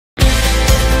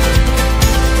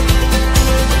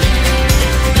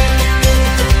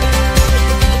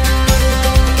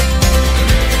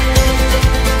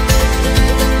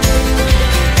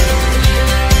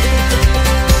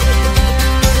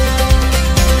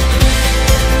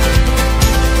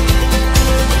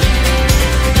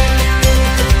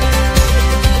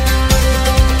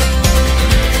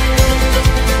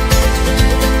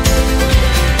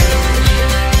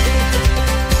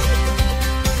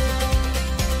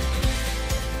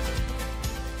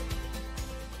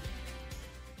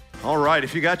All right,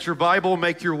 if you got your Bible,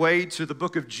 make your way to the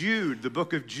book of Jude. The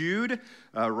book of Jude,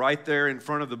 right there in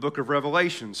front of the book of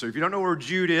Revelation. So if you don't know where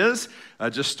Jude is,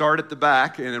 just start at the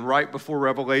back, and then right before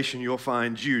Revelation, you'll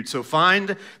find Jude. So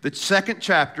find the second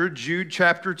chapter, Jude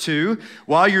chapter 2.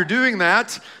 While you're doing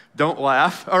that, don't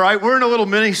laugh. All right, we're in a little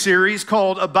mini-series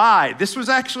called Abide. This was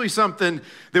actually something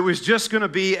that was just going to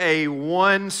be a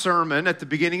one sermon at the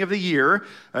beginning of the year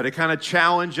to kind of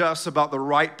challenge us about the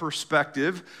right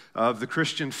perspective of the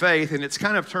Christian faith, and it's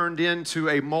kind of turned into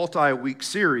a multi-week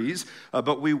series,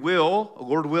 but we will,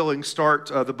 Lord willing, start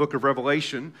the book of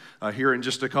Revelation here in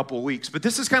just a couple of weeks. But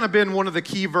this has kind of been one of the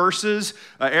key verses.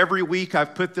 Every week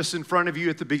I've put this in front of you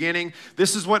at the beginning.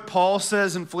 This is what Paul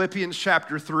says in Philippians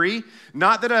chapter 3.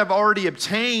 Not that I've already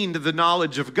obtained the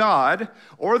knowledge of God,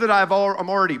 or that I'm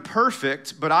already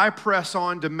perfect, but I press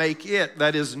on to make it,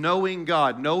 that is, knowing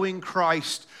God, knowing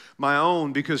Christ my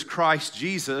own, because Christ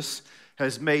Jesus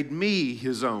has made me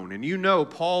his own. And you know,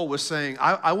 Paul was saying,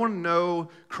 I want to know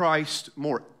Christ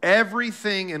more.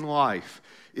 Everything in life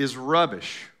is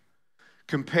rubbish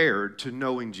compared to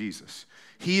knowing Jesus.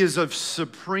 He is of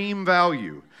supreme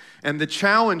value. And the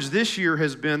challenge this year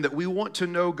has been that we want to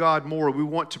know God more. We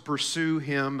want to pursue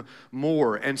him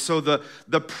more. And so the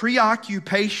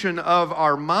preoccupation of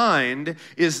our mind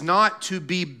is not to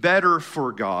be better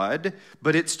for God,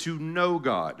 but it's to know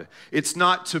God. It's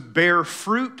not to bear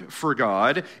fruit for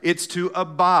God. It's to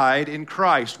abide in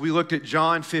Christ. We looked at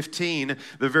John 15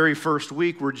 the very first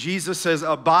week where Jesus says,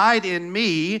 "Abide in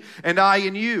me and I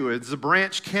in you." As the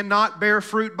branch cannot bear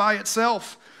fruit by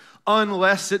itself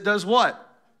unless it does what?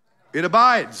 It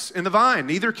abides in the vine.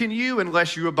 Neither can you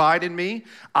unless you abide in me.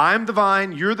 I'm the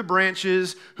vine, you're the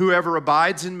branches. Whoever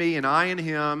abides in me and I in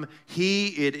him, he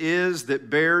it is that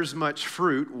bears much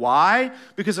fruit. Why?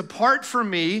 Because apart from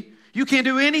me, you can't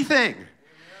do anything.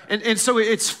 And so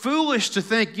it's foolish to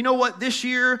think, you know what, this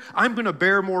year I'm going to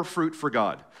bear more fruit for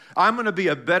God. I'm going to be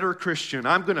a better Christian.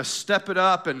 I'm going to step it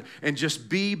up and just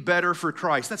be better for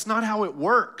Christ. That's not how it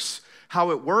works.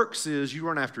 How it works is you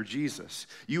run after Jesus.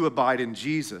 You abide in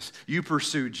Jesus. You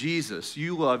pursue Jesus.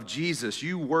 You love Jesus.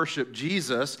 You worship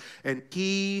Jesus, and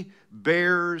he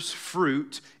bears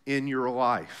fruit in your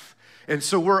life. And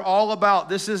so we're all about,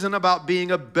 this isn't about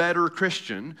being a better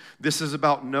Christian. This is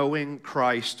about knowing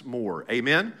Christ more.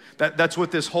 Amen? That's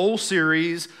what this whole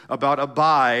series about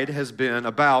abide has been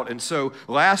about. And so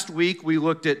last week we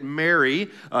looked at Mary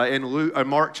in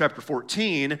Mark chapter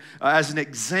 14 as an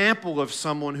example of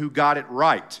someone who got it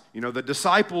right. You know, the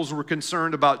disciples were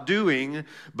concerned about doing,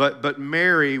 but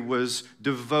Mary was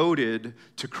devoted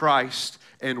to Christ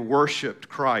and worshiped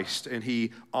Christ, and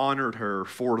he honored her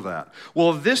for that.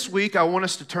 Well, this week, I want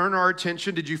us to turn our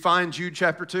attention. Did you find Jude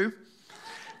chapter 2?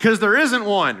 Because there isn't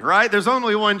one, right? There's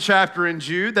only one chapter in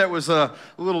Jude. That was a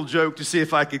little joke to see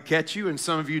if I could catch you, and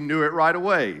some of you knew it right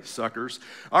away, suckers.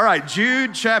 All right,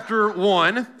 Jude chapter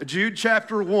 1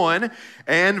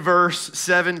 and verse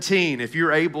 17. If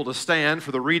you're able to stand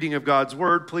for the reading of God's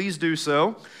word, please do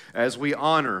so as we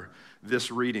honor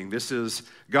this reading. This is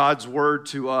God's word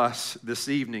to us this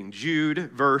evening.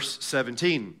 Jude, verse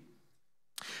 17.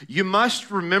 You must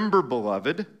remember,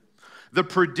 beloved, the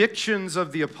predictions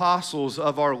of the apostles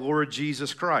of our Lord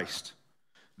Jesus Christ.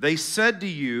 They said to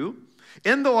you,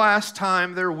 in the last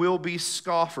time there will be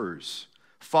scoffers,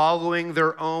 following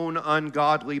their own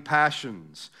ungodly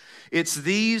passions. It's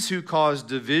these who cause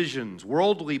divisions,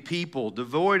 worldly people,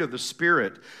 devoid of the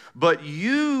Spirit. But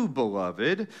you,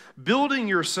 beloved, building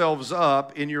yourselves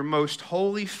up in your most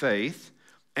holy faith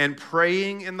and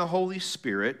praying in the Holy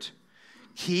Spirit,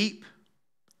 keep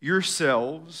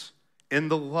yourselves in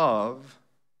the love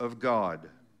of God,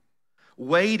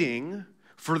 waiting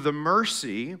for the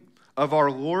mercy of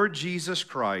our Lord Jesus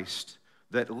Christ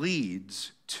that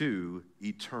leads to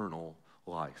eternal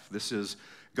life. This is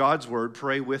God's word.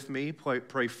 Pray with me,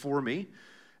 pray for me,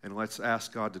 and let's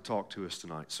ask God to talk to us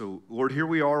tonight. So, Lord, here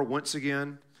we are once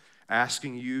again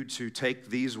asking you to take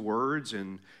these words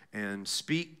and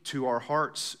speak to our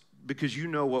hearts, because you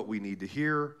know what we need to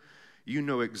hear. You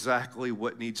know exactly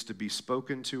what needs to be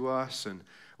spoken to us. And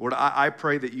Lord, I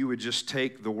pray that you would just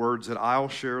take the words that I'll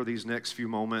share these next few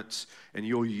moments, and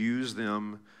you'll use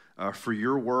them for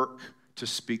your work to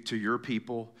speak to your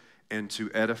people and to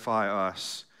edify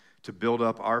us, to build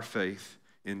up our faith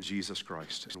in Jesus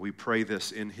Christ. And we pray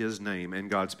this in his name. And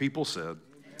God's people said,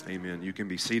 amen. You can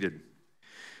be seated.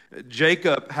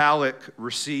 Jacob Halleck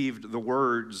received the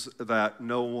words that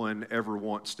no one ever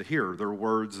wants to hear. They're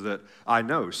words that I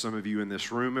know some of you in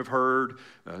this room have heard.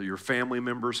 Your family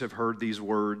members have heard these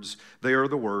words. They are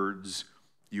the words,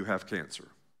 you have cancer.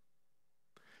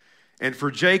 And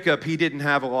for Jacob, he didn't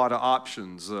have a lot of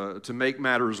options. To make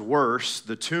matters worse,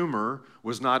 the tumor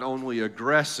was not only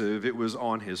aggressive, it was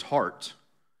on his heart.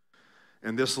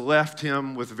 And this left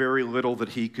him with very little that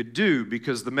he could do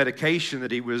because the medication that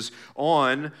he was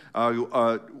on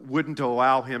wouldn't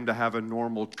allow him to have a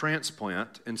normal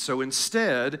transplant. And so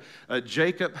instead,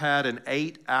 Jacob had an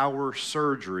 8-hour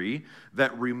surgery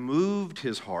that removed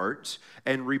his heart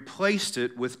and replaced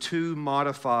it with 2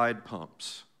 modified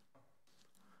pumps.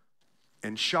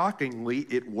 And shockingly,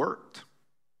 it worked.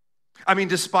 I mean,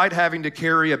 despite having to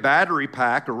carry a battery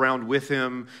pack around with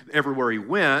him everywhere he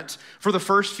went, for the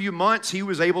first few months, he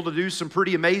was able to do some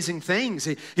pretty amazing things.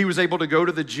 He was able to go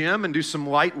to the gym and do some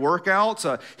light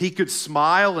workouts. He could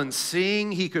smile and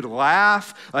sing. He could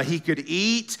laugh. He could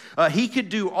eat. He could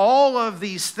do all of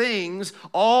these things,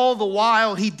 all the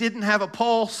while he didn't have a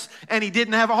pulse and he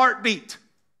didn't have a heartbeat.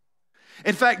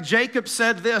 In fact, Jacob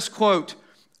said this, quote,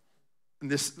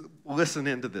 listen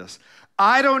into this,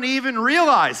 I don't even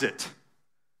realize it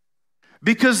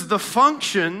because the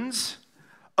functions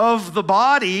of the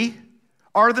body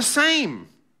are the same.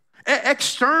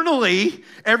 Externally,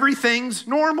 everything's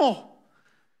normal.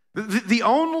 The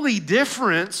only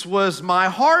difference was my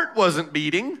heart wasn't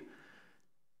beating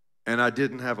and I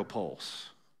didn't have a pulse.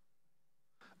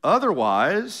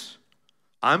 Otherwise,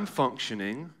 I'm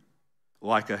functioning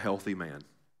like a healthy man.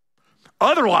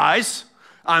 Otherwise,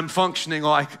 I'm functioning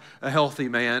like a healthy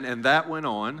man, and that went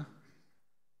on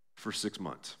for 6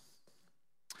 months.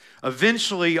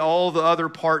 Eventually, all the other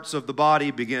parts of the body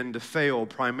began to fail,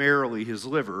 primarily his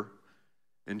liver,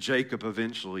 and Jacob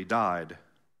eventually died.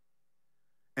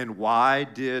 And why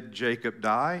did Jacob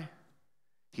die?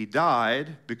 He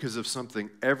died because of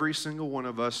something every single one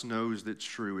of us knows that's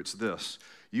true. It's this: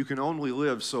 you can only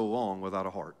live so long without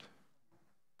a heart.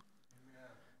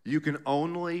 You can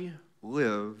only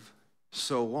live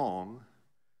so long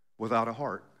without a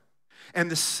heart.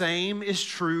 And the same is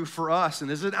true for us.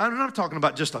 And I'm not talking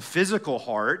about just a physical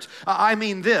heart. I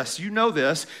mean this, you know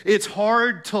this. It's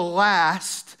hard to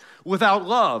last without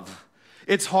love.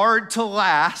 It's hard to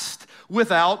last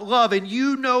without love. And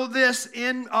you know this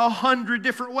in 100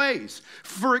 different ways.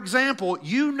 For example,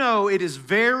 you know it is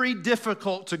very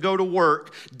difficult to go to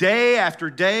work day after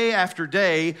day after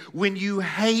day when you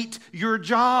hate your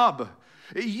job.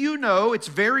 You know it's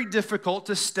very difficult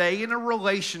to stay in a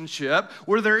relationship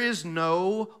where there is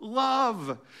no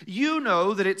love. You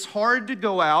know that it's hard to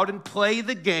go out and play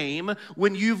the game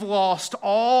when you've lost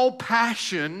all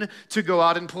passion to go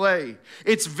out and play.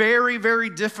 It's very, very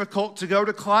difficult to go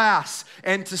to class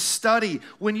and to study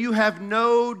when you have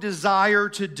no desire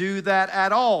to do that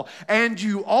at all. And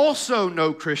you also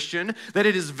know, Christian, that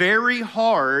it is very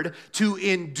hard to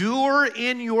endure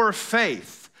in your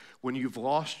faith when you've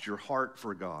lost your heart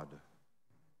for God.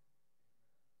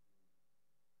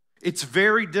 It's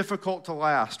very difficult to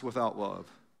last without love.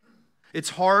 It's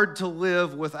hard to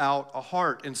live without a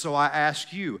heart. And so I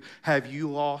ask you, have you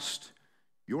lost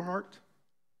your heart?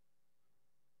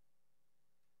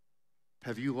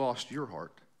 Have you lost your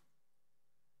heart?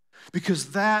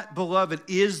 Because that, beloved,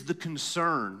 is the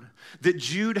concern that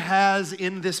Jude has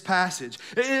in this passage.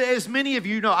 As many of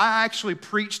you know, I actually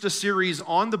preached a series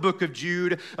on the book of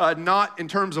Jude, not in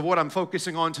terms of what I'm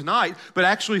focusing on tonight, but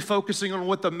actually focusing on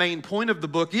what the main point of the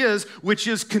book is, which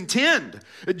is contend.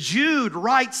 Jude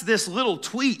writes this little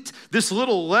tweet, this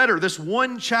little letter, this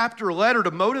 1-chapter letter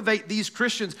to motivate these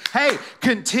Christians. Hey,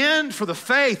 contend for the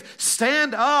faith,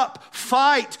 stand up,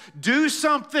 fight, do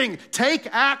something, take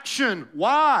action.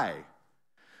 Why?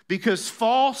 Because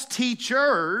false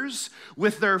teachers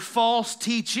with their false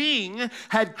teaching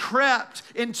had crept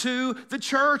into the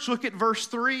church. Look at verse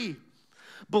 3.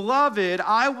 Beloved,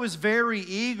 I was very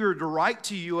eager to write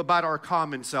to you about our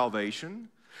common salvation.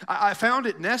 I found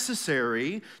it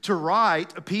necessary to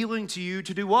write appealing to you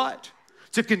to do what?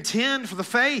 To contend for the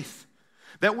faith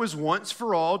that was once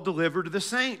for all delivered to the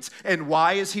saints. And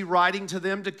why is he writing to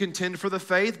them to contend for the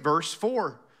faith? Verse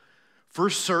 4. For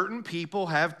certain people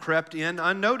have crept in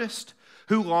unnoticed,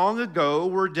 who long ago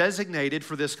were designated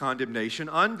for this condemnation,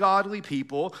 ungodly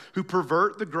people who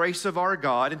pervert the grace of our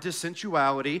God into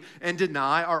sensuality and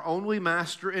deny our only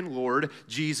Master and Lord,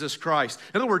 Jesus Christ.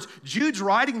 In other words, Jude's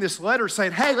writing this letter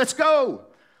saying, hey, let's go.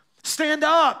 Stand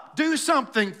up, do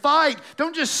something, fight.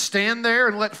 Don't just stand there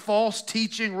and let false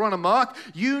teaching run amok.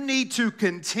 You need to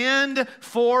contend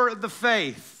for the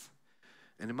faith.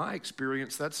 And in my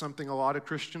experience, that's something a lot of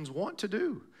Christians want to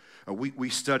do. We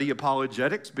study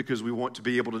apologetics because we want to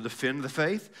be able to defend the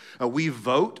faith. We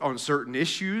vote on certain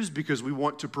issues because we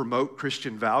want to promote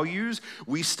Christian values.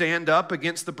 We stand up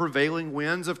against the prevailing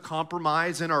winds of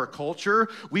compromise in our culture.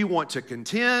 We want to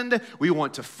contend. We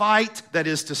want to fight, that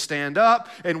is to stand up,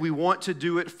 and we want to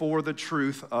do it for the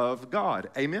truth of God.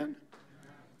 Amen?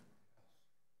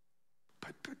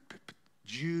 But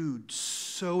Jude,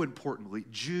 so importantly,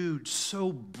 Jude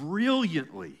so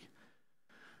brilliantly,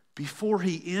 before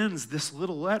he ends this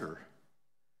little letter,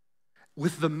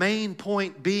 with the main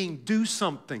point being do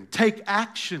something, take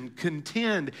action,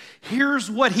 contend. Here's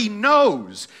what he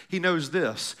knows. He knows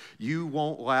this: you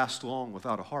won't last long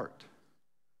without a heart.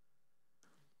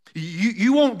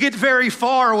 You won't get very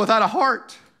far without a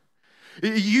heart.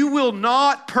 You will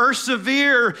not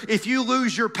persevere if you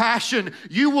lose your passion.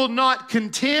 You will not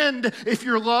contend if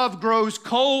your love grows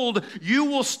cold. You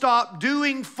will stop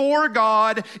doing for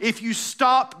God if you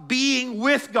stop being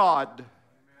with God.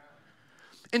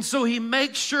 And so he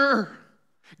makes sure,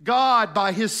 God,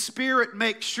 by his Spirit,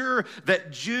 makes sure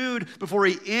that Jude, before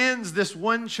he ends this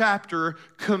one chapter,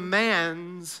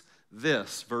 commands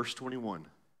this. Verse 21.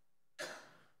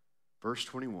 Verse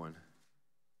 21.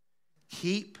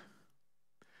 Keep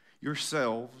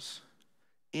yourselves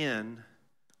in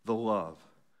the love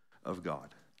of God.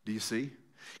 Do you see?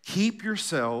 Keep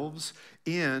yourselves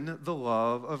in the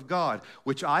love of God,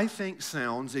 which I think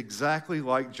sounds exactly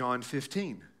like John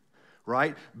 15,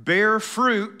 right? Bear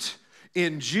fruit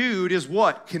in Jude is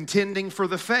what? Contending for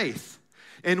the faith.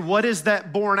 And what is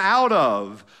that born out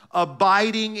of?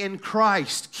 Abiding in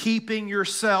Christ, keeping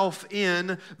yourself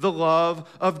in the love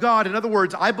of God. In other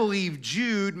words, I believe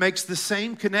Jude makes the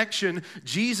same connection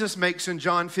Jesus makes in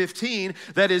John 15.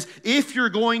 That is, if you're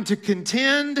going to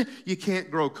contend, you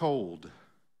can't grow cold.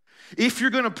 If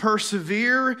you're going to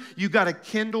persevere, you got to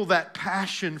kindle that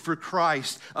passion for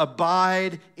Christ.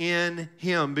 Abide in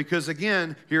him. Because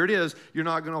again, here it is, you're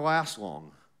not going to last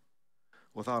long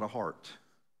without a heart.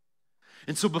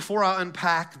 And so before I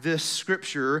unpack this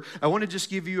scripture, I want to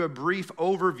just give you a brief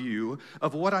overview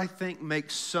of what I think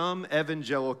makes some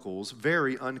evangelicals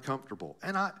very uncomfortable.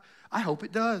 And I hope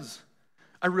it does.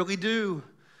 I really do.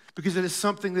 Because it is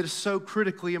something that is so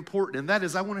critically important. And that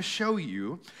is, I want to show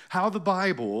you how the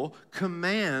Bible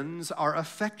commands our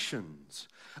affections,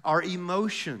 our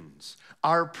emotions,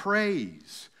 our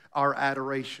praise, our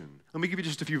adoration. Let me give you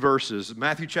just a few verses.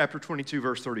 Matthew chapter 22,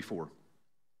 verse 34.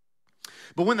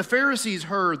 But when the Pharisees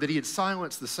heard that he had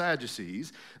silenced the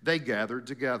Sadducees, they gathered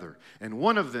together. And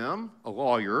one of them, a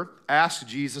lawyer, asked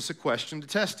Jesus a question to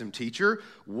test him. Teacher,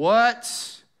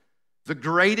 what's the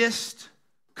greatest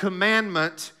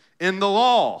commandment in the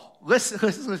law?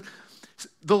 Listen.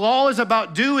 The law is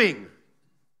about doing.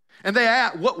 And they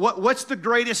ask, what's the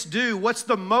greatest do? What's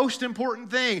the most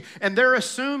important thing? And they're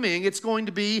assuming it's going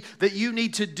to be that you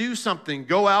need to do something.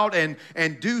 Go out and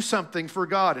do something for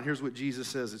God. And here's what Jesus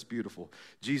says. It's beautiful.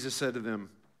 Jesus said to them,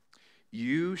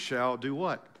 you shall do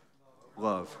what?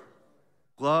 Love.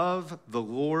 Love the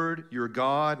Lord your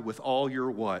God with all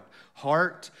your what?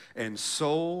 Heart and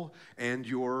soul and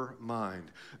your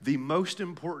mind. The most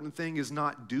important thing is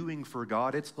not doing for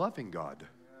God, it's loving God.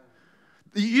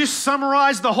 You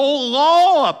summarize the whole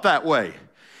law up that way.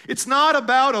 It's not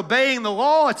about obeying the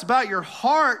law, it's about your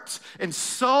heart and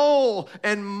soul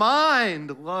and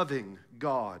mind loving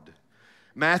God.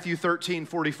 Matthew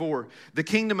 13:44. The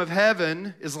kingdom of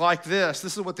heaven is like this.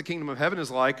 This is what the kingdom of heaven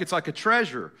is like. It's like a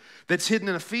treasure that's hidden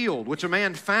in a field, which a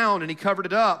man found and he covered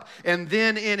it up. And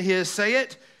then in his, say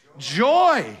it,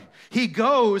 joy, he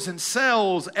goes and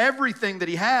sells everything that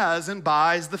he has and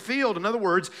buys the field. In other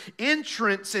words,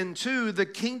 entrance into the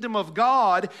kingdom of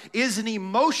God is an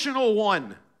emotional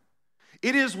one.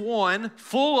 It is one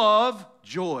full of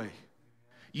joy.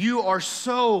 You are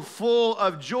so full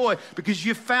of joy because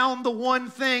you found the one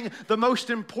thing, the most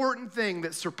important thing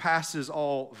that surpasses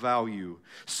all value.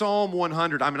 Psalm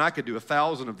 100, I could do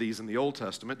 1,000 of these in the Old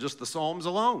Testament, just the Psalms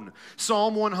alone.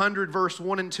 Psalm 100, verse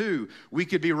 1 and 2, we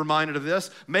could be reminded of this.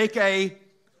 Make a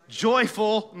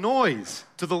joyful noise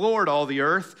to the Lord, all the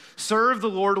earth. Serve the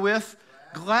Lord with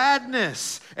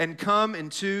gladness and come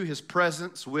into his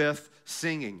presence with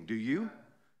singing. Do you?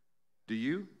 Do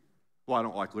you? Well, I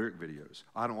don't like lyric videos.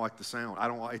 I don't like the sound.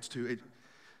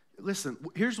 Listen,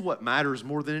 here's what matters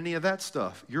more than any of that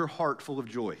stuff. Your heart full of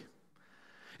joy.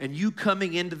 and you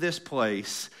coming into this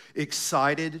place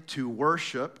excited to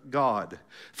worship God.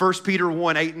 1 Peter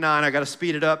 1, 8 and 9, I got to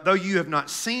speed it up. Though you have not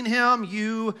seen him,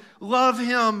 you love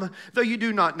him. Though you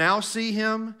do not now see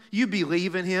him, you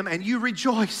believe in him and you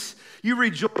rejoice. You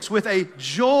rejoice with a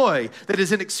joy that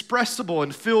is inexpressible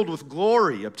and filled with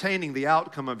glory, obtaining the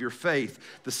outcome of your faith,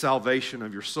 the salvation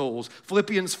of your souls.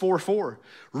 Philippians 4:4.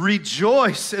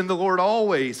 Rejoice in the Lord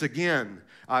always. Again,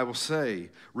 I will say,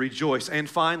 rejoice. And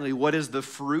finally, what is the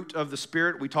fruit of the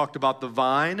Spirit? We talked about the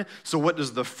vine. So what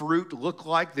does the fruit look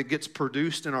like that gets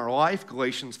produced in our life?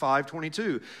 Galatians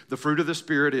 5:22. The fruit of the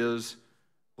Spirit is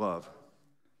love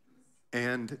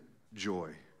and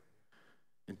joy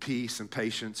and peace and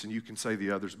patience, and you can say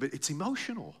the others, but it's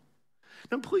emotional.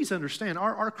 Now, please understand,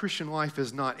 our Christian life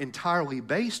is not entirely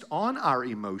based on our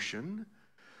emotion,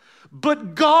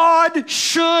 but God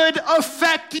should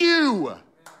affect you.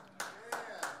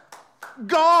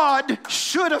 God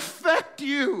should affect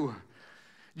you.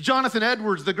 Jonathan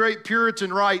Edwards, the great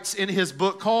Puritan, writes in his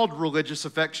book called Religious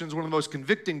Affections, one of the most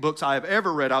convicting books I have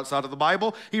ever read outside of the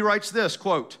Bible. He writes this,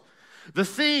 quote, "The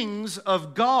things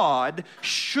of God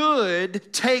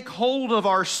should take hold of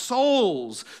our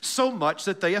souls so much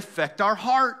that they affect our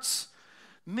hearts.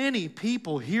 Many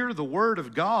people hear the word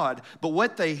of God, but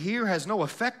what they hear has no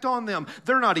effect on them.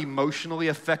 They're not emotionally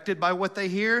affected by what they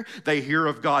hear. They hear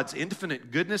of God's infinite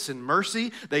goodness and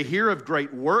mercy. They hear of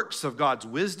great works of God's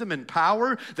wisdom and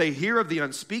power. They hear of the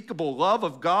unspeakable love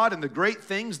of God and the great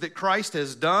things that Christ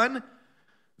has done.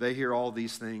 They hear all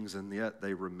these things, and yet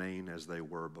they remain as they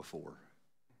were before."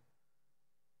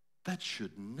 That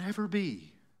should never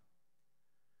be.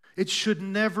 It should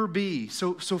never be.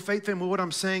 So faith family, what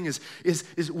I'm saying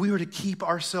is we are to keep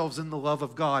ourselves in the love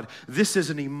of God. This is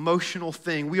an emotional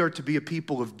thing. We are to be a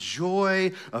people of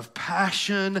joy, of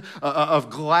passion, of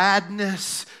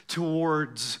gladness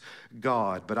towards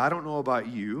God. But I don't know about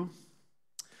you,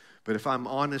 but if I'm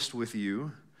honest with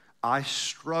you, I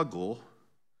struggle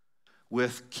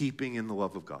with keeping in the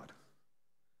love of God.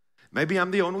 Maybe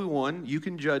I'm the only one. You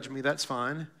can judge me, that's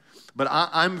fine. But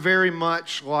I'm very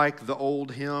much like the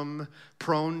old hymn,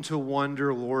 prone to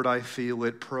wonder, Lord, I feel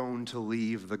it, prone to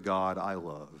leave the God I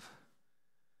love.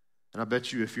 And I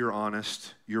bet you if you're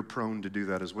honest, you're prone to do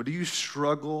that as well. Do you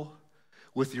struggle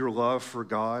with your love for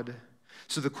God?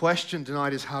 So the question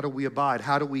tonight is, how do we abide?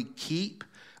 How do we keep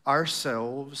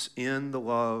ourselves in the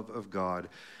love of God?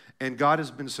 And God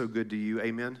has been so good to you,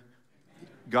 amen?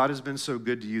 God has been so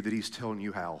good to you that he's telling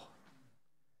you how.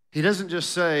 He doesn't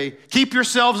just say, keep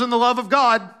yourselves in the love of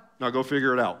God. Now go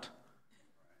figure it out.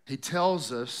 He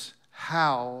tells us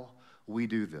how we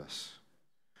do this.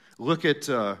 Look at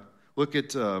the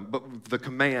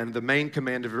command. The main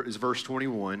command is verse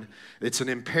 21. It's an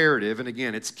imperative, and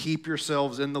again, it's keep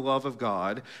yourselves in the love of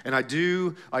God. And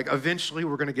eventually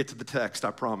we're going to get to the text,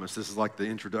 I promise. This is like the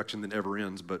introduction that never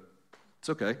ends, but it's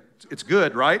okay. It's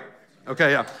good, right?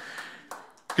 Okay, yeah.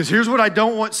 Because here's what I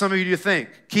don't want some of you to think.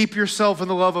 Keep yourself in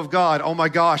the love of God. Oh my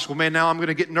gosh, well man, now I'm going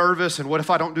to get nervous, and what if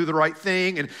I don't do the right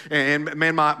thing? And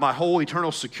man, my whole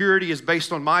eternal security is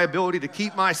based on my ability to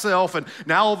keep myself, and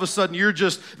now all of a sudden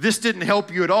this didn't help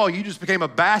you at all. You just became a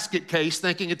basket case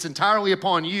thinking it's entirely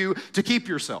upon you to keep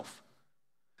yourself.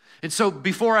 And so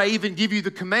before I even give you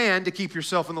the command to keep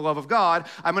yourself in the love of God,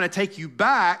 I'm going to take you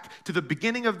back to the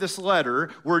beginning of this letter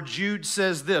where Jude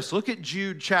says this. Look at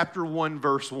Jude chapter 1,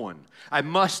 verse 1. I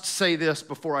must say this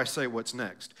before I say what's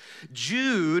next.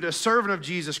 Jude, a servant of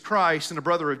Jesus Christ and a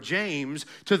brother of James,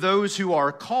 to those who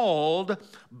are called,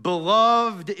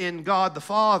 beloved in God the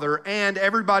Father, and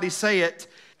everybody say it,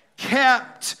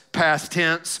 kept, past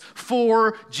tense,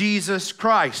 for Jesus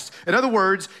Christ. In other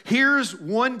words, here's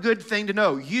one good thing to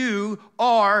know. You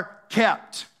are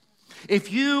kept.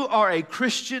 If you are a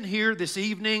Christian here this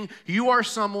evening, you are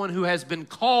someone who has been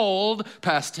called,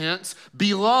 past tense,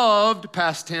 beloved,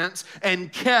 past tense,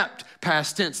 and kept,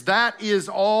 past tense. That is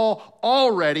all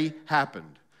already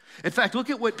happened. In fact, look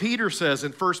at what Peter says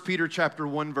in 1 Peter chapter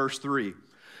 1, verse 3.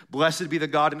 Blessed be the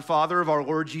God and Father of our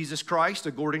Lord Jesus Christ.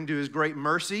 According to his great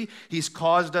mercy, he's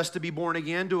caused us to be born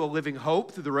again to a living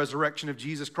hope through the resurrection of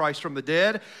Jesus Christ from the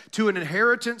dead, to an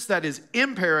inheritance that is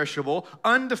imperishable,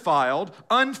 undefiled,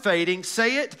 unfading,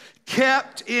 say it,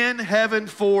 kept in heaven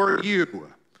for you.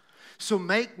 So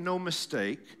make no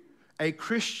mistake, a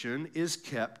Christian is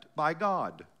kept by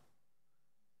God.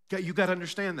 You got to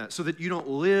understand that so that you don't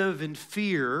live in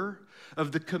fear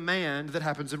of the command that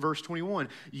happens in verse 21.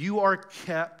 You are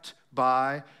kept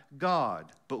by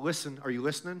God. But listen, are you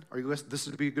listening? Are you listening? This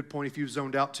would be a good point if you've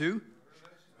zoned out too.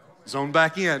 Zone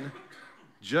back in.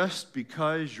 Just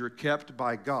because you're kept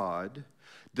by God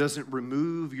doesn't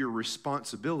remove your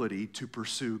responsibility to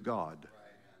pursue God.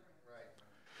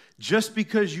 just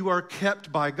because you are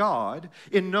kept by God,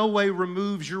 in no way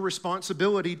removes your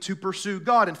responsibility to pursue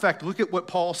God. In fact, look at what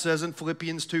Paul says in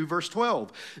Philippians 2, verse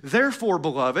 12. Therefore,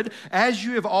 beloved, as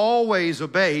you have always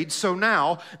obeyed, so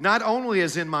now, not only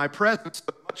as in my presence,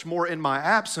 but much more in my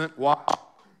absence,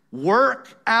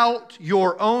 work out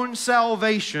your own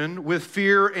salvation with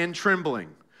fear and trembling.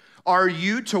 Are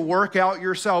you to work out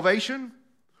your salvation?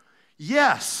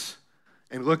 Yes.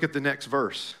 And look at the next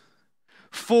verse.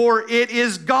 For it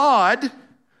is God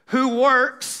who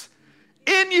works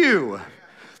in you,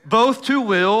 both to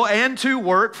will and to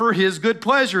work for his good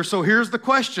pleasure. So here's the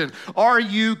question. Are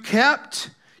you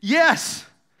kept? Yes.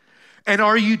 And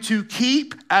are you to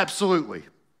keep? Absolutely.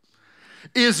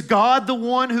 Is God the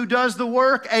one who does the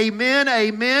work? Amen,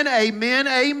 amen, amen,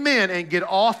 amen. And get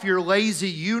off your lazy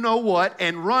you-know-what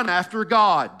and run after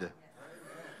God.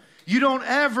 You don't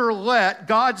ever let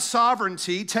God's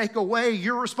sovereignty take away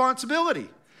your responsibility.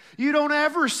 You don't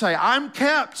ever say, I'm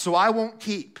kept, so I won't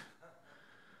keep.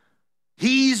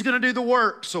 He's going to do the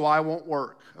work, so I won't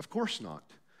work. Of course not.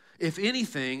 If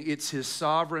anything, it's his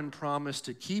sovereign promise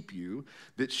to keep you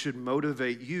that should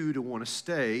motivate you to want to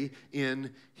stay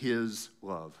in his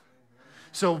love.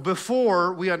 So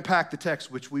before we unpack the text,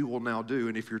 which we will now do,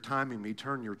 and if you're timing me,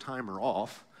 turn your timer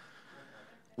off.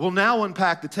 We'll now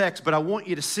unpack the text, but I want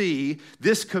you to see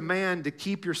this command to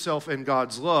keep yourself in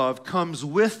God's love comes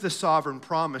with the sovereign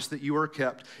promise that you are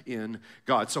kept in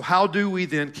God. So how do we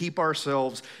then keep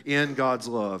ourselves in God's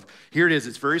love? Here it is.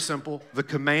 It's very simple. The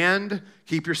command,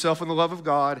 keep yourself in the love of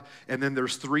God, and then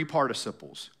there's three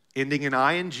participles ending in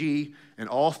ing, and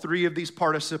all three of these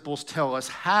participles tell us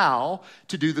how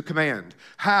to do the command,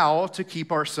 how to keep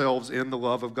ourselves in the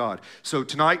love of God. So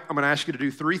tonight, I'm going to ask you to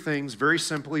do three things, very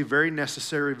simply, very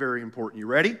necessary, very important. You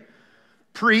ready?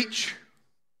 Preach,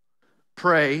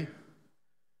 pray,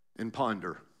 and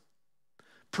ponder.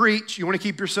 Preach. You want to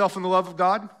keep yourself in the love of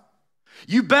God?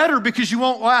 You better, because you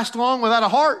won't last long without a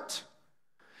heart.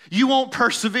 You won't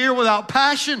persevere without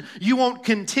passion. You won't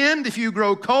contend if you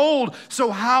grow cold.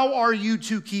 So how are you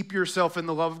to keep yourself in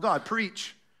the love of God?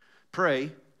 Preach,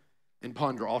 pray, and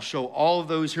ponder. I'll show all of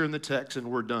those here in the text,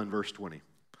 and we're done. Verse 20.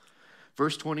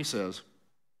 Verse 20 says,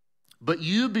 but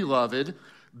you, beloved,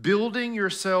 building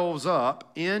yourselves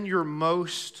up in your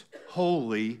most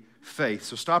holy faith.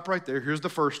 So stop right there. Here's the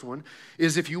first one,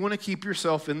 is if you want to keep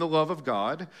yourself in the love of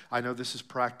God, I know this is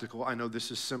practical, I know this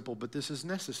is simple, but this is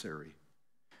necessary.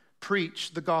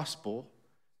 Preach the gospel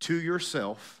to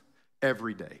yourself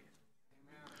every day.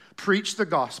 Amen. Preach the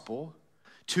gospel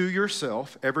to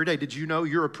yourself every day. Did you know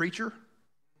you're a preacher?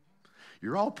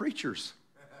 You're all preachers.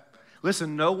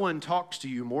 Listen, no one talks to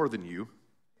you more than you.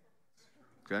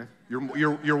 Okay?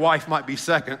 Your wife might be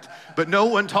second, but no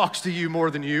one talks to you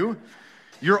more than you.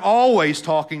 You're always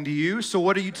talking to you, so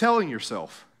what are you telling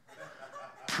yourself?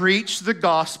 Preach the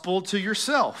gospel to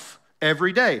yourself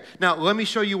every day. Now, let me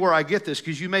show you where I get this,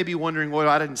 because you may be wondering, well,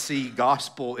 I didn't see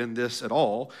gospel in this at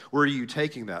all. Where are you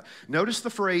taking that? Notice the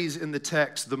phrase in the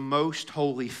text, the most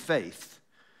holy faith.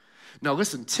 Now,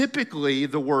 listen, typically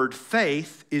the word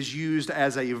faith is used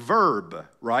as a verb,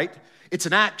 right? It's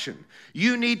an action.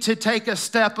 You need to take a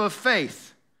step of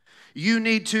faith. You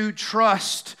need to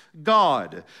trust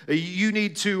God. You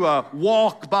need to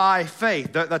walk by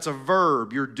faith. That's a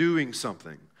verb. You're doing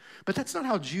something. But that's not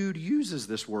how Jude uses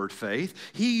this word faith.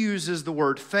 He uses the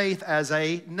word faith as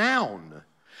a noun.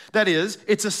 That is,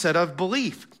 it's a set of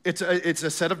belief. It's a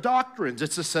set of doctrines.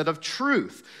 It's a set of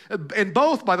truth. And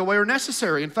both, by the way, are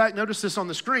necessary. In fact, notice this on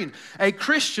the screen. A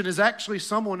Christian is actually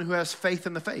someone who has faith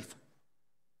in the faith.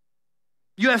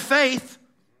 You have faith.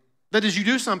 That is, you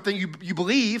do something, you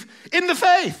believe in the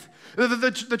faith.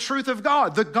 The truth of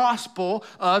God, the gospel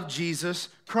of Jesus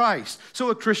Christ. So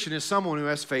a Christian is someone who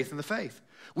has faith in the faith.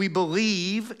 We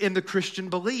believe in the Christian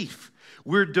belief.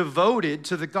 We're devoted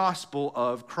to the gospel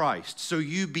of Christ. So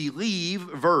you believe,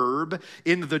 verb,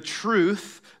 in the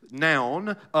truth,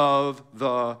 noun, of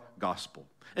the gospel.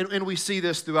 And we see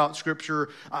this throughout Scripture.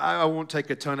 I won't take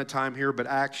a ton of time here, but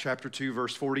Acts chapter 2,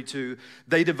 verse 42,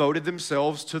 they devoted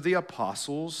themselves to the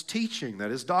apostles' teaching,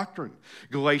 that is doctrine.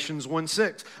 Galatians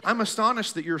 1:6, I'm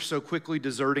astonished that you're so quickly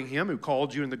deserting him who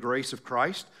called you in the grace of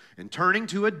Christ and turning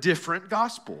to a different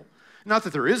gospel. Not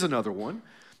that there is another one,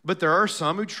 but there are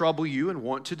some who trouble you and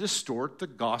want to distort the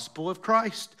gospel of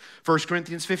Christ. 1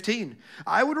 Corinthians 15,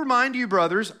 I would remind you,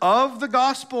 brothers, of the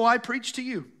gospel I preached to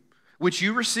you, which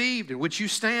you received, in which you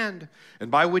stand,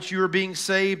 and by which you are being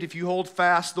saved, if you hold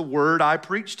fast the word I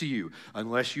preached to you,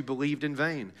 unless you believed in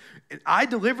vain. And I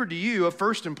delivered to you of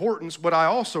first importance what I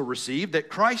also received, that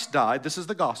Christ died, this is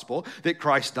the gospel, that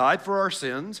Christ died for our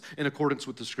sins in accordance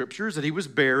with the Scriptures, that he was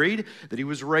buried, that he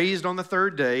was raised on the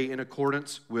third day in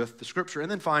accordance with the Scripture.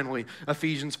 And then finally,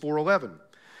 Ephesians 4:11.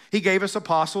 He gave us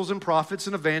apostles and prophets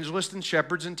and evangelists and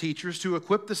shepherds and teachers to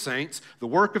equip the saints, the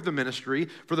work of the ministry,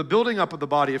 for the building up of the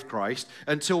body of Christ,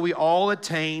 until we all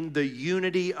attain the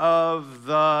unity of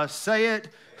the, say it,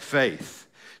 faith.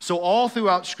 So all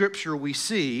throughout Scripture we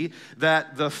see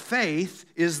that the faith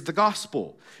is the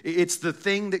gospel. It's the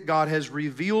thing that God has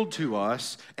revealed to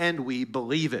us, and we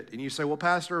believe it. And you say, well,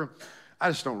 Pastor, I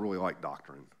just don't really like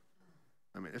doctrine.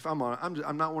 I mean, if I'm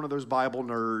not one of those Bible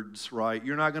nerds, right?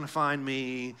 You're not going to find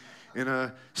me in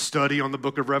a study on the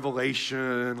book of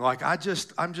Revelation. Like, I'm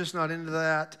just not into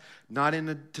that, not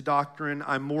into doctrine.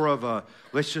 I'm more of a,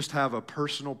 let's just have a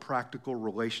personal, practical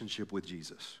relationship with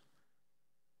Jesus.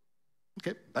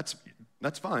 Okay,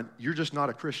 that's fine. You're just not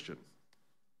a Christian.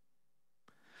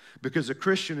 Because a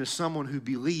Christian is someone who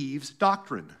believes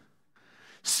doctrine.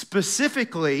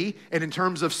 Specifically, and in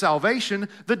terms of salvation,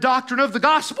 the doctrine of the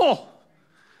gospel.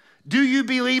 Do you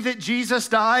believe that Jesus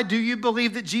died? Do you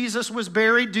believe that Jesus was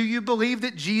buried? Do you believe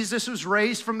that Jesus was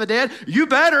raised from the dead? You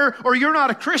better, or you're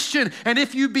not a Christian. And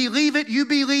if you believe it, you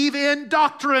believe in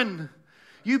doctrine.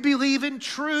 You believe in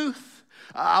truth.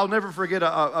 I'll never forget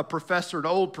a professor, an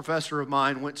old professor of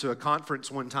mine, went to a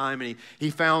conference one time, and he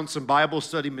found some Bible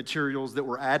study materials that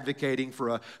were advocating for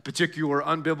a particular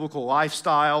unbiblical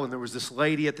lifestyle, and there was this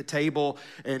lady at the table,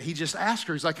 and he just asked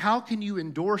her, he's like, how can you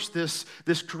endorse this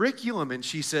curriculum? And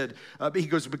she said, he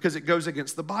goes, because it goes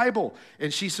against the Bible.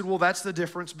 And she said, well, that's the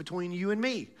difference between you and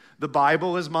me. The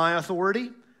Bible is my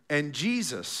authority, and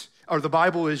Jesus, or the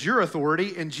Bible is your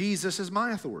authority, and Jesus is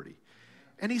my authority.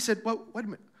 And he said, well, wait a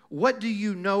minute. What do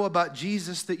you know about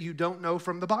Jesus that you don't know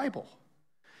from the Bible?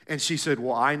 And she said,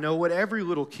 well, I know what every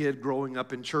little kid growing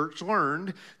up in church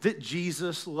learned, that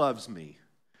Jesus loves me.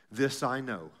 This I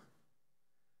know.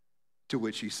 To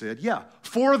which he said, yeah,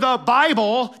 for the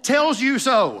Bible tells you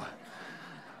so.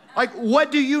 Like,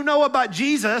 what do you know about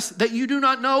Jesus that you do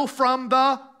not know from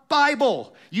the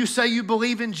Bible? You say you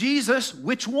believe in Jesus,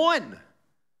 which one?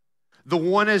 The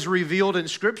one as revealed in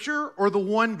Scripture, or the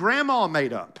one grandma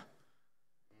made up?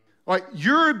 Like,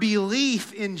 your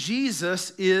belief in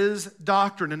Jesus is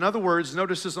doctrine. In other words,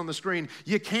 notice this on the screen,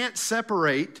 you can't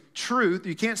separate truth,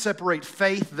 you can't separate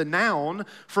faith, the noun,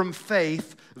 from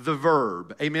faith, the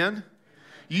verb. Amen?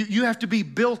 You have to be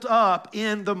built up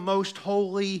in the most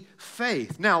holy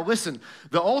faith. Now, listen,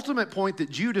 the ultimate point that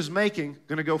Jude is making,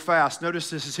 going to go fast, notice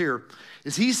this is here,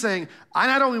 is he's saying, I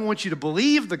not only want you to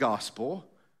believe the gospel,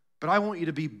 but I want you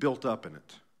to be built up in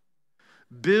it.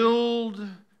 Build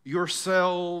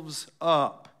yourselves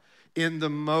up in the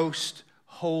most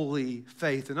holy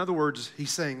faith. In other words, he's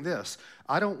saying this,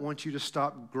 I don't want you to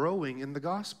stop growing in the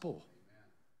gospel.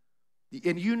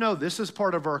 And you know this is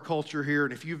part of our culture here,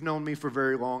 and if you've known me for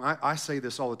very long, I say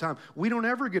this all the time. We don't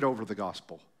ever get over the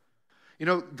gospel. You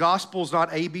know, gospel's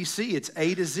not ABC, it's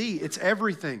A to Z, it's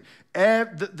everything.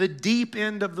 The deep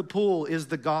end of the pool is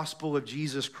the gospel of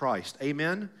Jesus Christ.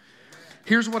 Amen?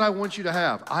 Here's what I want you to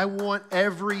have. I want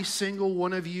every single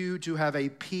one of you to have a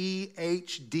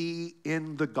PhD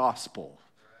in the gospel.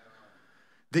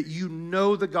 That you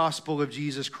know the gospel of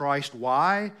Jesus Christ.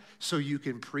 Why? So you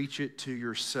can preach it to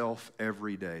yourself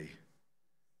every day.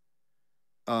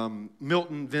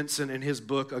 Milton Vincent, in his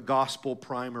book, A Gospel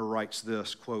Primer, writes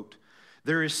this, quote,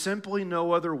 there is simply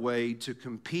no other way to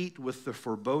compete with the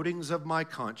forebodings of my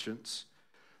conscience,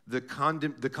 the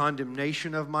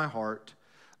condemnation of my heart,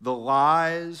 the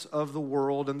lies of the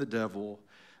world and the devil,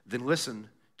 then listen,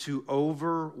 to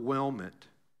overwhelm it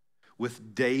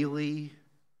with daily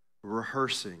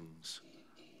rehearsings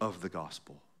of the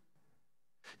gospel.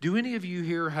 Do any of you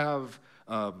here have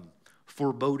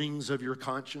forebodings of your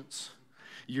conscience?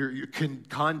 Your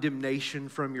condemnation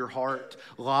from your heart,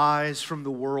 lies from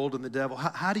the world and the devil?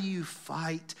 How do you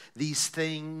fight these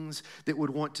things that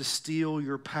would want to steal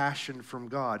your passion from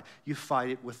God? You fight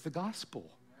it with the gospel.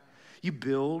 You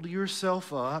build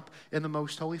yourself up in the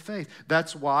most holy faith.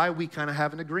 That's why we kind of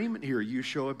have an agreement here. You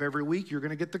show up every week, you're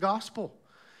going to get the gospel.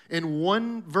 In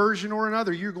one version or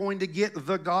another, you're going to get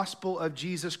the gospel of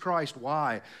Jesus Christ.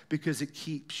 Why? Because it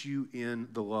keeps you in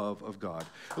the love of God.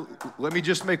 Let me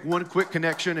just make one quick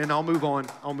connection and I'll move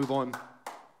on.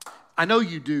 I know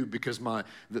you do, because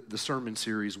the sermon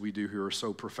series we do here are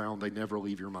so profound, they never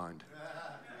leave your mind.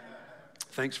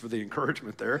 Thanks for the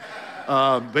encouragement there.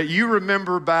 But you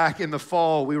remember back in the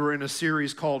fall, we were in a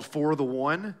series called For the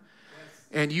One.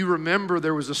 And you remember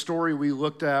there was a story we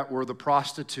looked at where the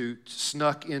prostitute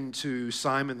snuck into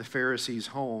Simon the Pharisee's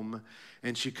home,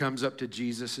 and she comes up to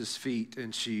Jesus' feet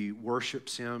and she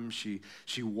worships him. She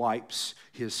wipes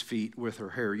his feet with her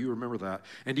hair. You remember that.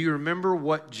 And do you remember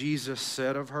what Jesus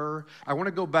said of her? I want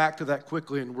to go back to that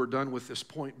quickly and we're done with this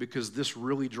point because this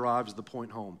really drives the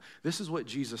point home. This is what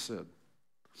Jesus said.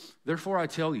 Therefore I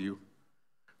tell you,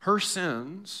 her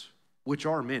sins, which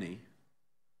are many,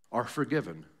 are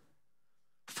forgiven.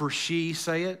 For she,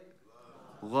 say it,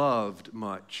 loved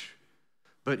much.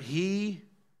 But he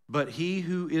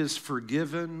who is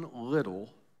forgiven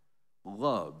little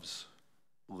loves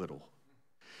little.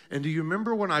 And do you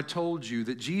remember when I told you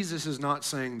that Jesus is not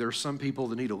saying there's some people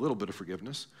that need a little bit of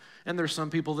forgiveness and there's some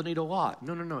people that need a lot?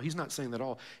 No. He's not saying that at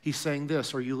all. He's saying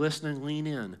this. Are you listening? Lean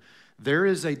in. There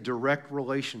is a direct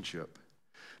relationship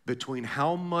between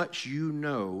how much you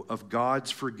know of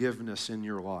God's forgiveness in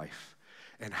your life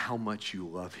and how much you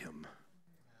love him.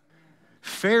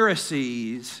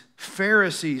 Pharisees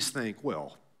think,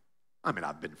 well,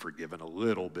 I've been forgiven a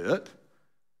little bit,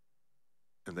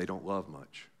 and they don't love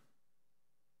much.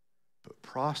 But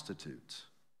prostitutes,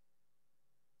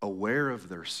 aware of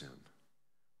their sin,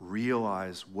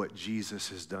 realize what Jesus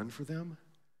has done for them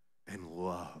and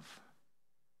love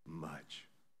much.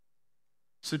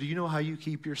 So do you know how you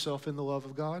keep yourself in the love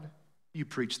of God? You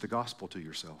preach the gospel to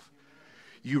yourself.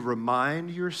 You remind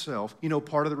yourself,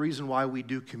 part of the reason why we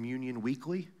do communion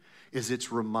weekly is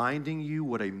it's reminding you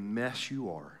what a mess you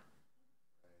are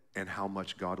and how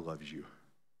much God loves you.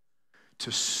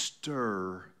 To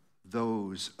stir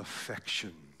those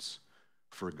affections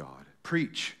for God.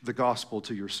 Preach the gospel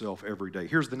to yourself every day.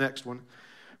 Here's the next one,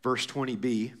 verse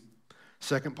 20b.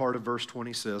 Second part of verse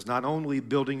 20 says, not only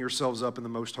building yourselves up in the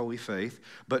most holy faith,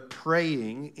 but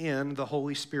praying in the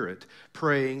Holy Spirit.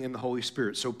 Praying in the Holy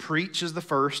Spirit. So preach is the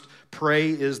first, pray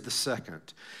is the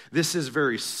second. This is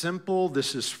very simple,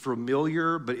 this is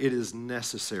familiar, but it is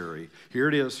necessary. Here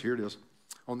it is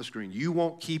on the screen. You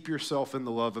won't keep yourself in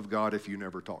the love of God if you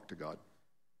never talk to God.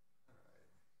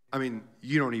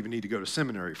 You don't even need to go to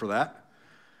seminary for that.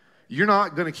 You're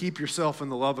not going to keep yourself in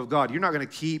the love of God. You're not going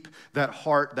to keep that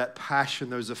heart, that passion,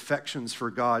 those affections for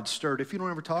God stirred if you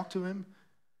don't ever talk to him,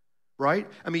 right?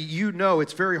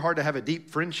 It's very hard to have a deep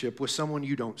friendship with someone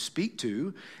you don't speak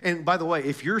to. And by the way,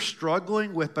 if you're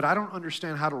struggling with, but I don't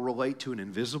understand how to relate to an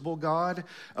invisible God,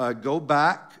 go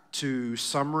back to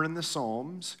Summer in the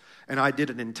Psalms, and I did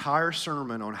an entire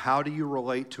sermon on how do you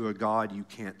relate to a God you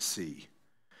can't see.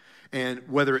 And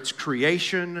whether it's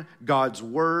creation, God's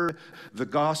word, the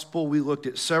gospel, we looked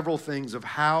at several things of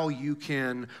how you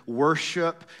can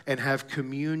worship and have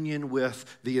communion with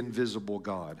the invisible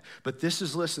God. But this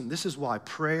is why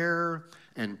prayer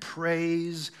and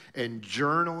praise and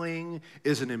journaling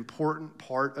is an important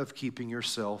part of keeping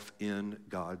yourself in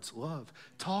God's love.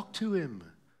 Talk to him.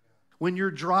 When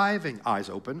you're driving, eyes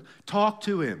open, talk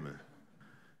to him.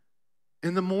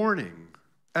 In the morning,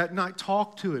 at night,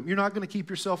 talk to him. You're not going to keep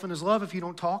yourself in his love if you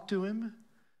don't talk to him.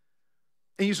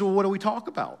 And you say, well, what do we talk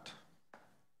about?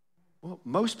 Well,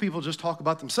 most people just talk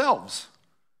about themselves.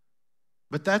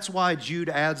 But that's why Jude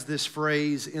adds this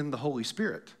phrase, in the Holy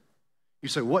Spirit. You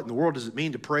say, what in the world does it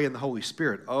mean to pray in the Holy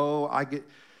Spirit?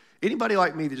 Anybody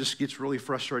like me that just gets really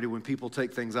frustrated when people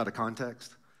take things out of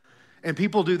context? And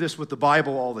people do this with the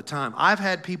Bible all the time. I've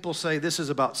had people say this is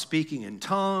about speaking in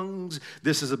tongues,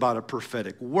 this is about a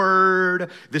prophetic word,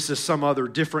 this is some other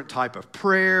different type of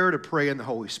prayer to pray in the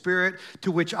Holy Spirit,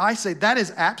 to which I say that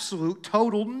is absolute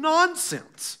total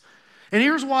nonsense. And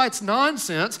here's why it's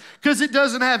nonsense, because it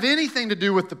doesn't have anything to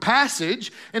do with the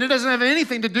passage, and it doesn't have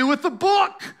anything to do with the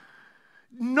book.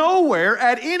 Nowhere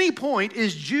at any point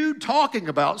is Jude talking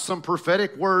about some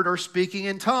prophetic word or speaking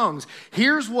in tongues.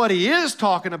 Here's what he is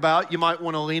talking about. You might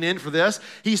want to lean in for this.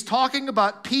 He's talking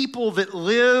about people that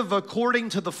live according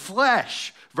to the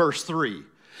flesh, verse 3.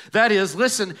 That is,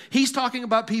 listen, he's talking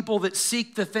about people that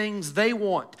seek the things they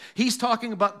want. He's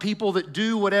talking about people that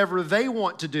do whatever they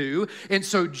want to do. And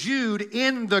so Jude,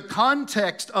 in the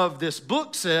context of this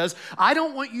book, says, I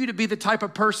don't want you to be the type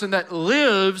of person that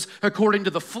lives according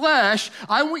to the flesh.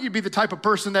 I want you to be the type of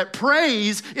person that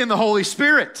prays in the Holy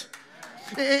Spirit.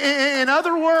 In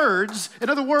other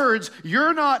words,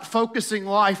 you're not focusing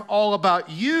life all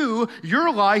about you.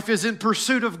 Your life is in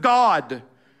pursuit of God.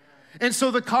 And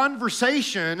so the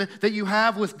conversation that you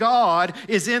have with God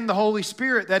is in the Holy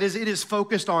Spirit. That is, it is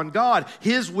focused on God,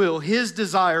 his will, his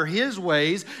desire, his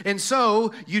ways. And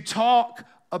so you talk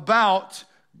about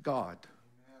God.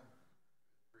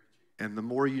 And the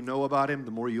more you know about him, the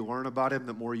more you learn about him,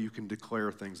 the more you can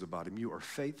declare things about him. You are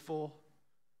faithful.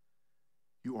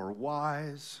 You are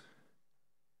wise.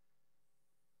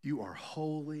 you are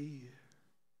holy,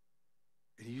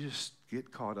 and you just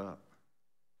get caught up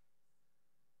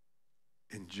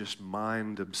and just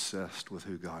mind obsessed with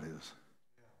who God is.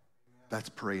 That's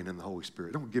praying in the Holy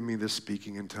Spirit. Don't give me this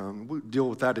speaking in tongue. We'll deal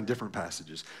with that in different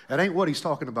passages. That ain't what he's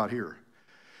talking about here.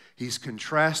 He's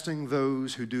contrasting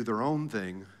those who do their own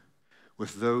thing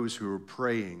with those who are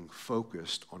praying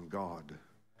focused on God.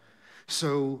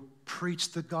 So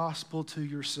preach the gospel to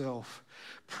yourself.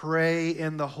 Pray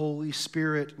in the Holy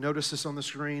Spirit. Notice this on the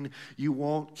screen. You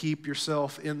won't keep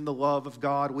yourself in the love of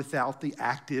God without the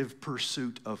active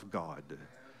pursuit of God.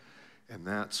 And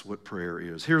that's what prayer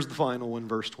is. Here's the final one,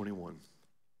 verse 21.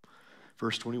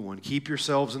 Verse 21, keep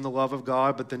yourselves in the love of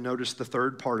God, but then notice the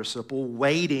third participle,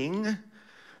 waiting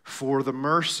for the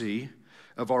mercy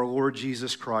of our Lord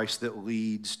Jesus Christ that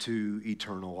leads to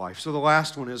eternal life. So the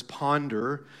last one is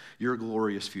ponder your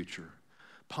glorious future.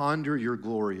 Ponder your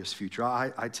glorious future.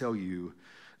 I tell you,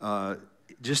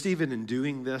 just even in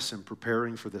doing this and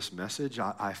preparing for this message,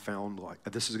 I found like,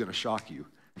 this is going to shock you.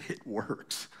 It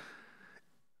works.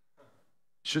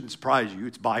 Shouldn't surprise you.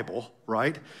 It's Bible,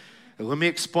 right? Let me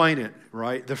explain it,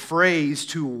 right? The phrase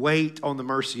to wait on the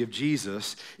mercy of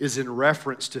Jesus is in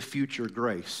reference to future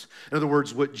grace. In other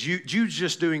words, what Jude's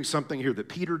just doing something here that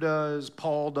Peter does,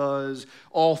 Paul does,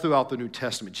 all throughout the New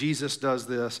Testament. Jesus does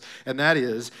this, and that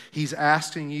is he's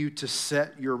asking you to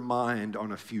set your mind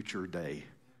on a future day.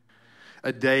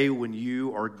 A day when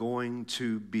you are going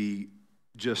to be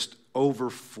just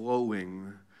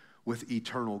overflowing with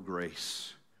eternal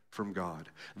grace from God.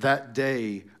 That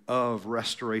day of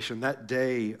restoration, that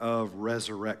day of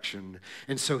resurrection.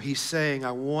 And so he's saying,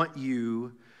 I want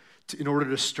you, in order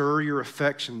to stir your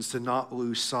affections, to not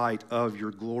lose sight of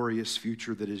your glorious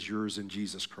future that is yours in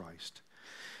Jesus Christ.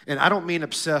 And I don't mean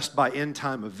obsessed by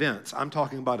end-time events. I'm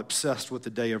talking about obsessed with the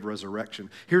day of resurrection.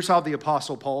 Here's how the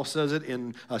Apostle Paul says it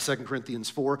in 2 Corinthians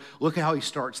 4. Look at how he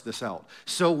starts this out.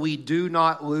 So we do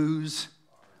not lose.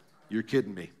 You're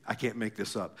kidding me. I can't make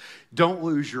this up. Don't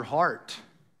lose your heart.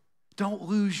 Don't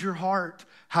lose your heart.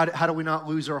 How do we not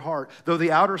lose our heart? Though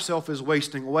the outer self is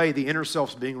wasting away, the inner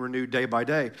self's being renewed day by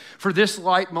day. For this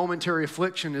light momentary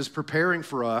affliction is preparing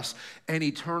for us an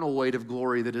eternal weight of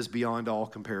glory that is beyond all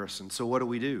comparison. So what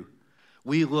do?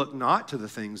 We look not to the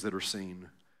things that are seen,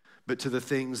 but to the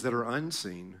things that are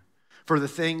unseen. For the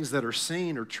things that are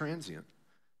seen are transient,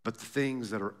 but the things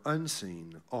that are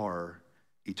unseen are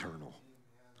eternal.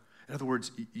 In other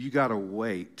words, you got to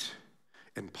wait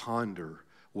and ponder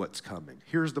what's coming.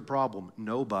 Here's the problem.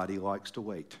 Nobody likes to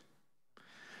wait.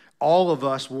 All of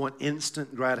us want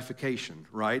instant gratification,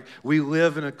 right? We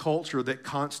live in a culture that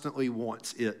constantly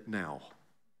wants it now.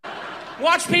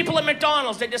 Watch people at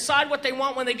McDonald's. They decide what they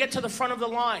want when they get to the front of the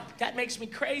line. That makes me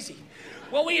crazy.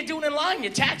 What were you doing in line?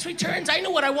 Your tax returns? I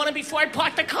knew what I wanted before I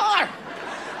parked the car.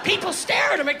 People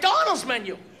stare at a McDonald's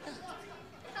menu.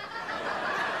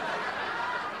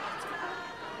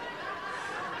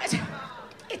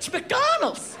 It's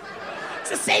McDonald's. It's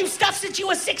the same stuff since you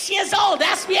were 6 years old.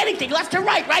 Ask me anything, left to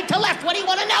right, right to left. What do you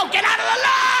want to know? Get out of the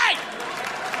line!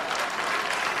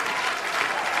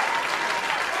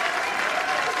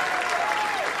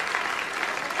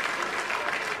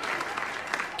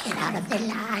 Get out of the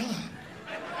line.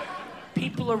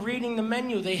 People are reading the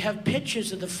menu. They have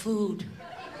pictures of the food.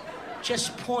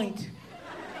 Just point.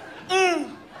 Get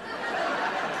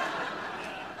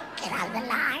out of the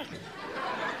line.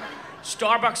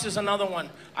 Starbucks is another one.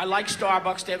 I like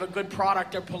Starbucks. They have a good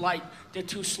product. They're polite. They're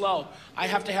too slow. I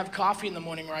have to have coffee in the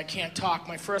morning or I can't talk.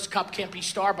 My first cup can't be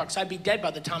Starbucks. I'd be dead by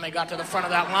the time I got to the front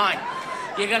of that line.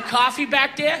 You got coffee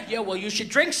back there? Yeah, well, you should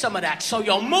drink some of that so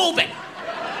you're moving.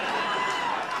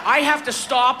 I have to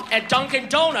stop at Dunkin'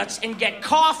 Donuts and get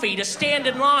coffee to stand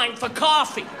in line for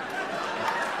coffee.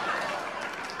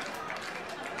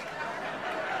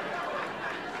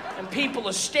 And people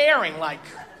are staring like,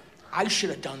 I should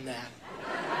have done that.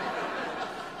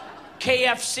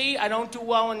 KFC, I don't do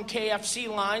well in KFC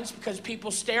lines because people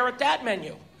stare at that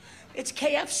menu. It's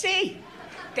KFC.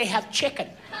 They have chicken.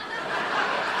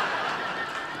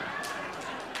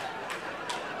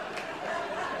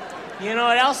 You know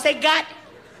what else they got?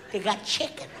 They got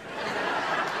chicken.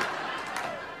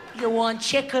 You want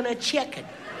chicken or chicken?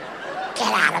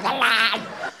 Get out of the line.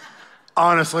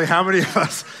 Honestly, how many of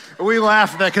us, we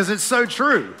laugh at that because it's so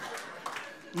true.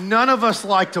 None of us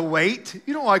like to wait.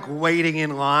 You don't like waiting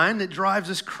in line. It drives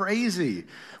us crazy.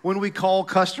 When we call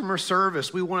customer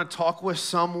service, we want to talk with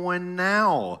someone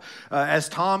now. As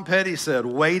Tom Petty said,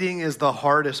 waiting is the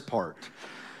hardest part.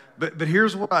 But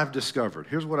here's what I've discovered.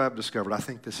 I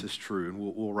think this is true, and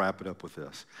we'll wrap it up with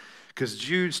this. Because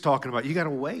Jude's talking about you got to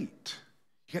wait.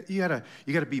 You got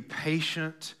to be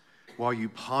patient while you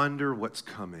ponder what's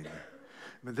coming.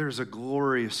 There's a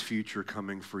glorious future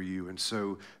coming for you, and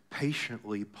so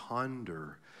patiently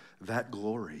ponder that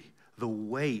glory, the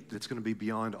weight that's going to be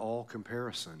beyond all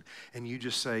comparison. And you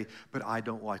just say, but I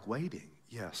don't like waiting.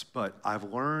 Yes, but I've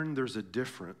learned there's a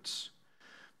difference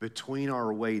between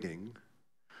our waiting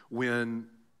when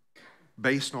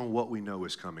based on what we know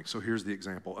is coming. So here's the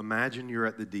example. Imagine you're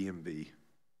at the DMV.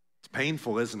 It's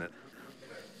painful, isn't it?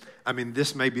 I mean,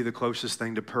 this may be the closest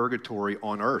thing to purgatory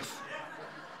on earth.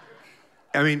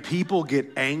 I mean, people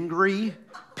get angry,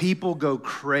 people go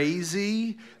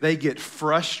crazy, they get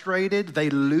frustrated, they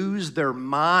lose their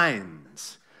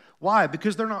minds. Why?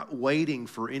 Because they're not waiting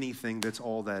for anything that's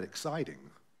all that exciting.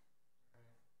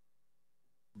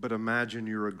 But imagine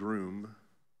you're a groom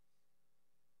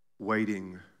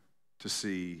waiting to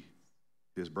see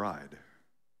his bride.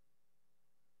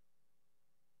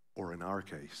 Or in our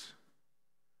case,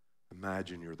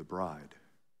 imagine you're the bride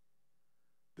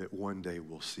that one day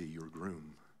will see your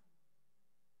groom.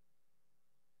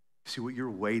 See, what you're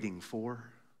waiting for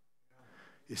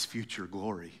is future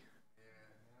glory.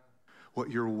 What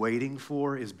you're waiting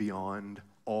for is beyond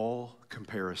all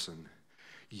comparison.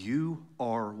 You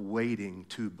are waiting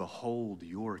to behold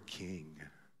your King.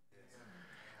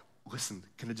 Listen,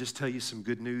 can I just tell you some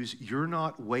good news? You're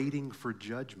not waiting for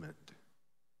judgment.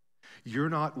 You're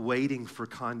not waiting for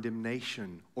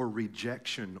condemnation or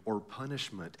rejection or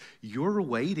punishment. You're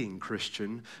waiting,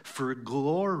 Christian, for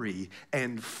glory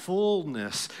and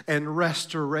fullness and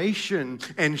restoration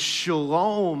and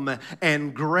shalom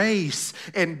and grace.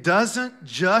 And doesn't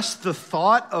just the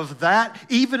thought of that,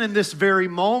 even in this very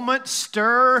moment,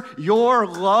 stir your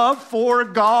love for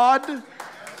God?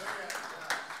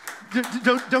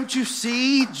 Don't you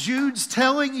see? Jude's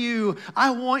telling you,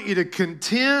 I want you to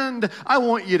contend. I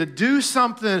want you to do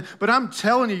something. But I'm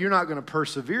telling you, you're not going to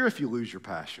persevere if you lose your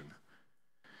passion.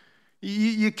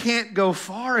 You can't go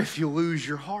far if you lose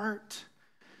your heart.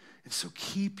 And so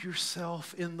keep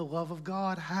yourself in the love of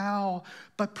God. How?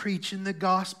 By preaching the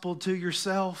gospel to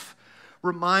yourself.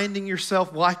 Reminding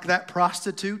yourself, like that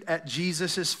prostitute at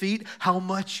Jesus' feet, how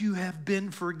much you have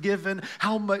been forgiven,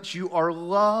 how much you are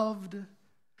loved.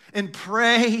 And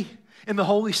pray in the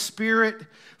Holy Spirit,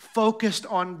 focused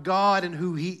on God and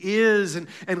who He is, and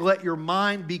let your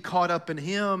mind be caught up in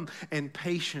Him, and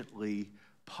patiently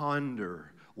ponder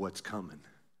what's coming.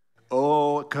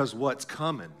 Oh, because what's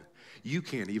coming, you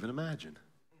can't even imagine.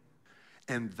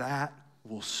 And that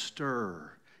will stir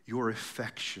your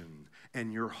affection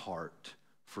and your heart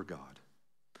for God.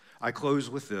 I close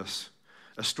with this.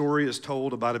 A story is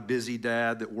told about a busy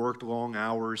dad that worked long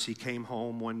hours. He came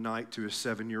home one night to his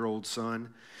 7-year-old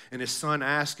son, and his son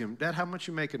asked him, Dad, how much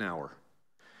you make an hour?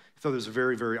 He thought it was a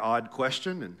very, very odd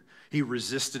question, and he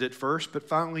resisted at first, but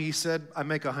finally he said, I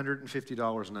make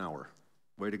 $150 an hour.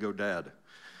 Way to go, Dad.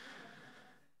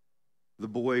 The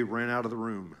boy ran out of the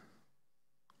room,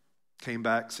 came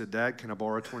back, said, Dad, can I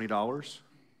borrow $20?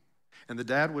 And the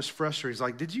dad was frustrated. He's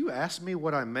like, did you ask me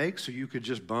what I make so you could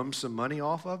just bum some money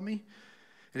off of me?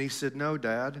 And he said, no,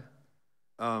 Dad,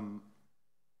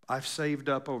 I've saved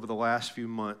up over the last few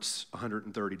months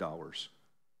 $130.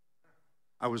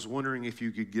 I was wondering if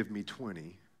you could give me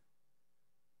 $20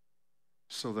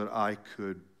 so that I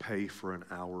could pay for an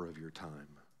hour of your time.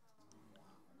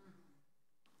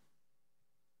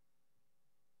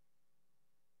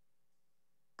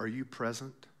 Are you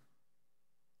present?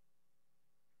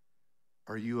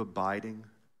 Are you abiding?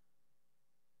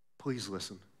 Please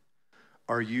listen.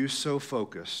 Are you so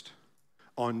focused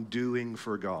on doing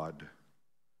for God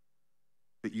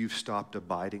that you've stopped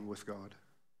abiding with God?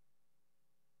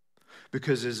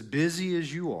 Because as busy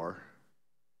as you are,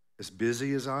 as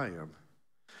busy as I am,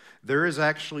 there is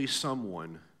actually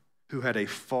someone who had a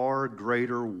far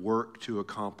greater work to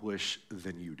accomplish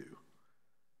than you do.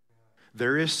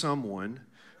 There is someone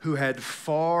who had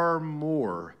far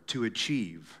more to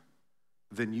achieve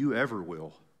than you ever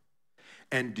will.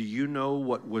 And do you know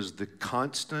what was the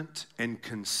constant and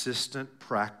consistent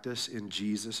practice in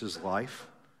Jesus' life?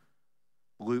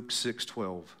 Luke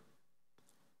 6:12.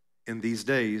 In these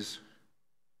days,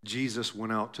 Jesus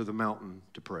went out to the mountain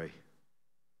to pray.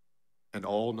 And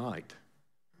all night,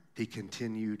 he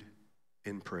continued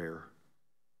in prayer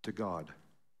to God.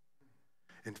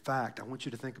 In fact, I want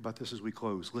you to think about this as we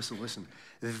close. Listen.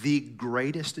 The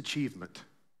greatest achievement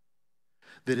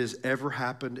that has ever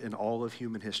happened in all of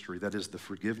human history, that is the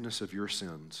forgiveness of your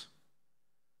sins.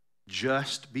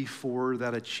 Just before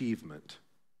that achievement,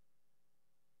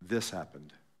 this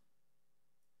happened.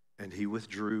 And he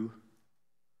withdrew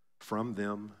from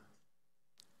them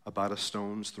about a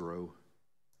stone's throw,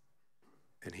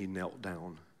 and he knelt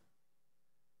down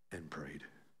and prayed.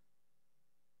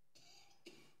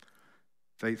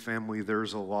 Faith family,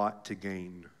 there's a lot to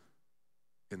gain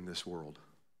in this world,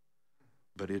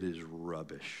 but it is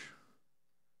rubbish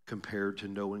compared to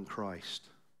knowing Christ.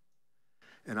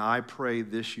 And I pray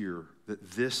this year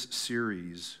that this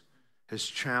series has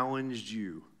challenged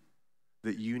you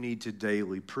that you need to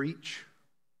daily preach,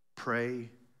 pray,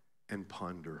 and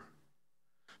ponder.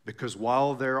 Because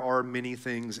while there are many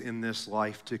things in this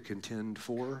life to contend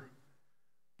for,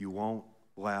 you won't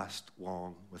last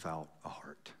long without a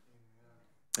heart.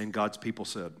 And God's people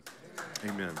said,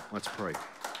 amen. Let's pray.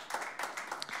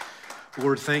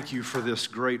 Lord, thank you for this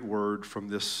great word from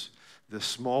this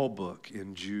small book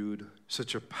in Jude.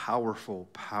 Such a powerful,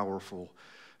 powerful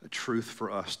truth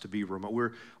for us to be remote.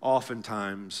 We're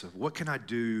oftentimes, what can I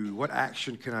do? What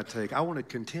action can I take? I want to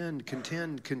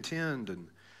contend. And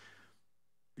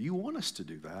you want us to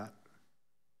do that.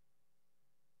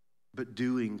 But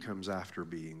doing comes after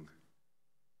being.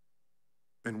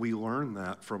 And we learn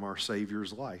that from our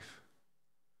Savior's life.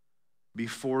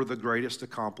 Before the greatest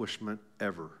accomplishment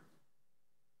ever,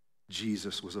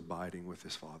 Jesus was abiding with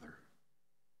his Father.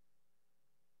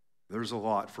 There's a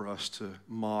lot for us to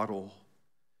model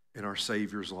in our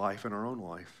Savior's life and our own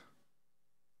life.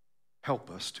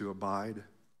 Help us to abide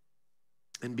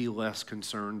and be less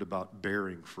concerned about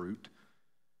bearing fruit,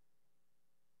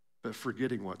 but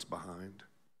forgetting what's behind.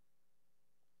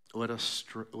 Let us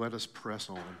press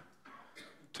on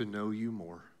to know you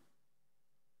more,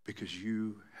 because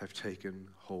you have taken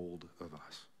hold of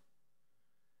us.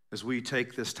 As we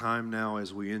take this time now,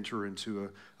 as we enter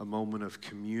into a moment of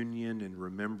communion and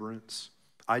remembrance,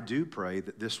 I do pray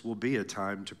that this will be a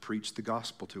time to preach the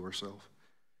gospel to ourselves,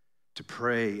 to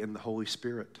pray in the Holy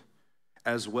Spirit,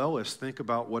 as well as think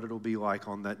about what it'll be like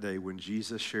on that day when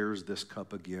Jesus shares this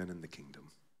cup again in the kingdom.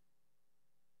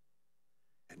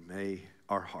 And may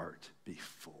our heart be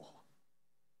full.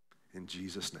 In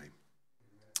Jesus' name,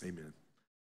 amen.